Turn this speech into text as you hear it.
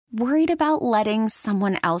Worried about letting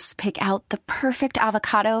someone else pick out the perfect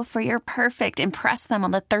avocado for your perfect impress them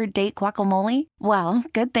on the third date guacamole? Well,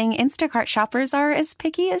 good thing Instacart shoppers are as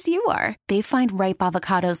picky as you are. They find ripe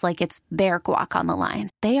avocados like it's their guac on the line.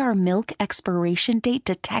 They are milk expiration date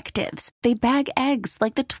detectives. They bag eggs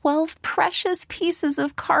like the 12 precious pieces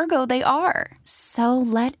of cargo they are. So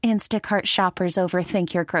let Instacart shoppers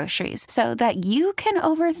overthink your groceries so that you can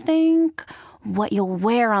overthink what you'll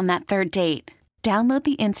wear on that third date. Download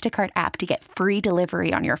the Instacart app to get free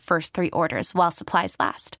delivery on your first 3 orders while supplies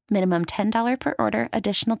last. Minimum $10 per order.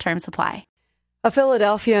 Additional terms apply. A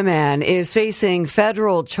Philadelphia man is facing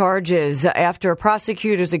federal charges after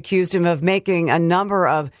prosecutors accused him of making a number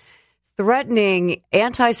of threatening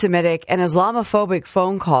anti-Semitic and Islamophobic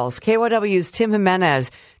phone calls. KYW's Tim Jimenez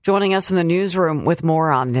joining us from the newsroom with more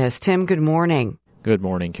on this. Tim, good morning. Good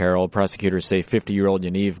morning, Carol. Prosecutors say 50-year-old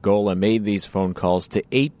Yaniv Gola made these phone calls to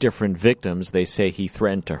 8 different victims. They say he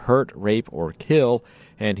threatened to hurt, rape, or kill,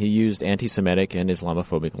 and he used anti-Semitic and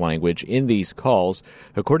Islamophobic language in these calls.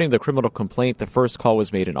 According to the criminal complaint, the first call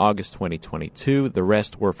was made in August 2022. The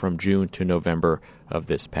rest were from June to November of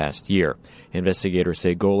this past year. Investigators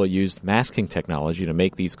say Gola used masking technology to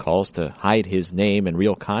make these calls to hide his name and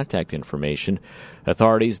real contact information.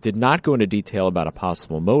 Authorities did not go into detail about a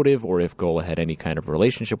possible motive or if Gola had any kind of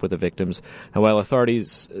relationship with the victims. And while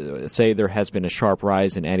authorities say there has been a sharp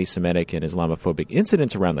rise in anti-Semitic and Islamophobic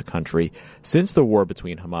incidents around the country since the war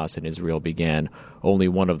between Hamas and Israel began, only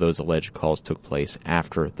one of those alleged calls took place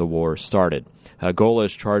after the war started. Gola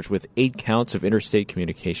is charged with 8 counts of interstate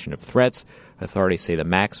communication of threats. Authorities say the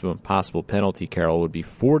maximum possible penalty, Carol, would be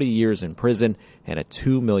 40 years in prison and a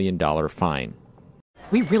 $2 million fine.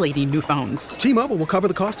 We really need new phones. T-Mobile will cover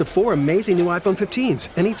the cost of 4 amazing new iPhone 15s,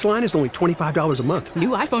 and each line is only $25 a month. New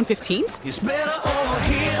iPhone 15s? It's better over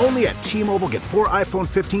here. Only at T-Mobile, get 4 iPhone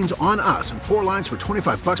 15s on us and 4 lines for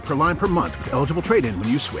 $25 per line per month with eligible trade-in when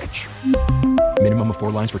you switch. Minimum of 4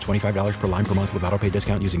 lines for $25 per line per month with autopay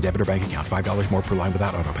discount using debit or bank account. $5 more per line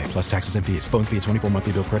without autopay, plus taxes and fees. Phone fee at 24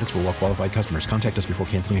 monthly bill credits for well-qualified customers. Contact us before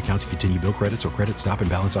canceling account to continue bill credits or credit stop and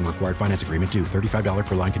balance on required finance agreement due. $35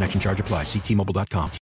 per line connection charge applies. See T-Mobile.com.